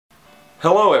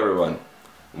Hello everyone!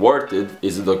 Worth It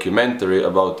is a documentary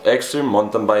about extreme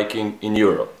mountain biking in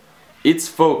Europe. Its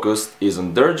focus is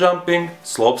on dirt jumping,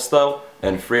 slopestyle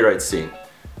and freeride scene.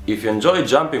 If you enjoy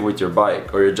jumping with your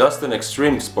bike or you're just an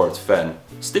extreme sports fan,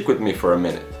 stick with me for a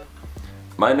minute.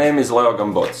 My name is Leo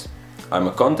Gamboc. I'm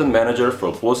a content manager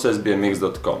for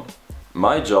plussbmx.com.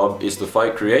 My job is to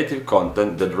find creative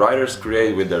content that writers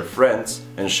create with their friends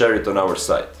and share it on our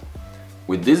site.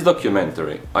 With this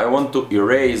documentary, I want to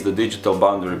erase the digital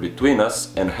boundary between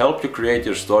us and help you create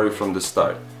your story from the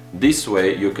start. This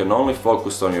way you can only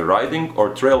focus on your riding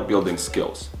or trail building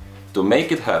skills. To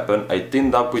make it happen, I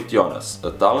teamed up with Jonas,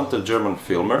 a talented German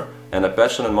filmer and a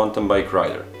passionate mountain bike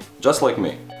rider, just like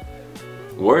me.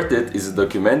 Worth It is a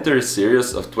documentary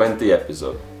series of 20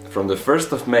 episodes. From the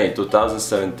 1st of May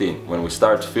 2017, when we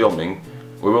start filming,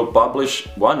 we will publish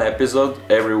one episode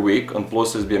every week on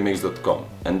plussbmx.com,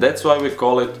 and that's why we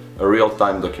call it a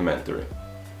real-time documentary.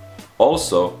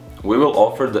 Also, we will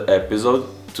offer the episode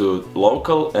to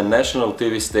local and national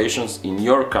TV stations in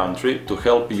your country to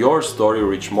help your story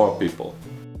reach more people.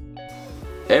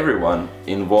 Everyone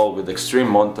involved with extreme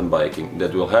mountain biking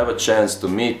that will have a chance to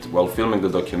meet while filming the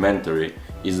documentary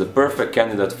is the perfect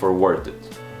candidate for Worth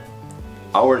It.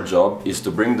 Our job is to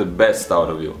bring the best out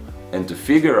of you and to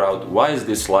figure out why is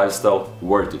this lifestyle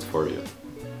worth it for you.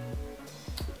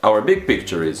 Our big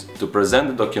picture is to present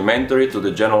the documentary to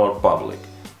the general public,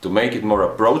 to make it more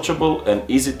approachable and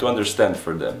easy to understand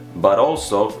for them, but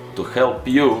also to help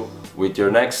you with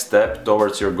your next step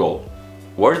towards your goal.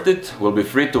 Worth It will be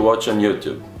free to watch on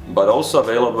YouTube, but also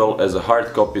available as a hard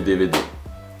copy DVD.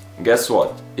 Guess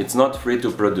what? It's not free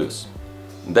to produce.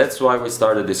 That's why we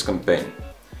started this campaign.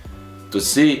 To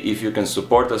see if you can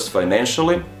support us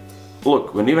financially,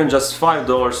 look, when even just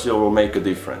 $5 will make a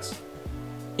difference.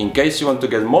 In case you want to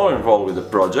get more involved with the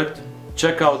project,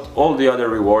 check out all the other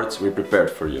rewards we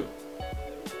prepared for you.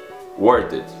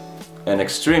 Worth It, an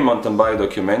extreme mountain bike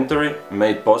documentary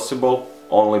made possible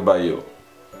only by you.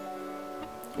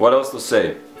 What else to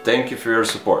say? Thank you for your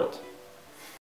support.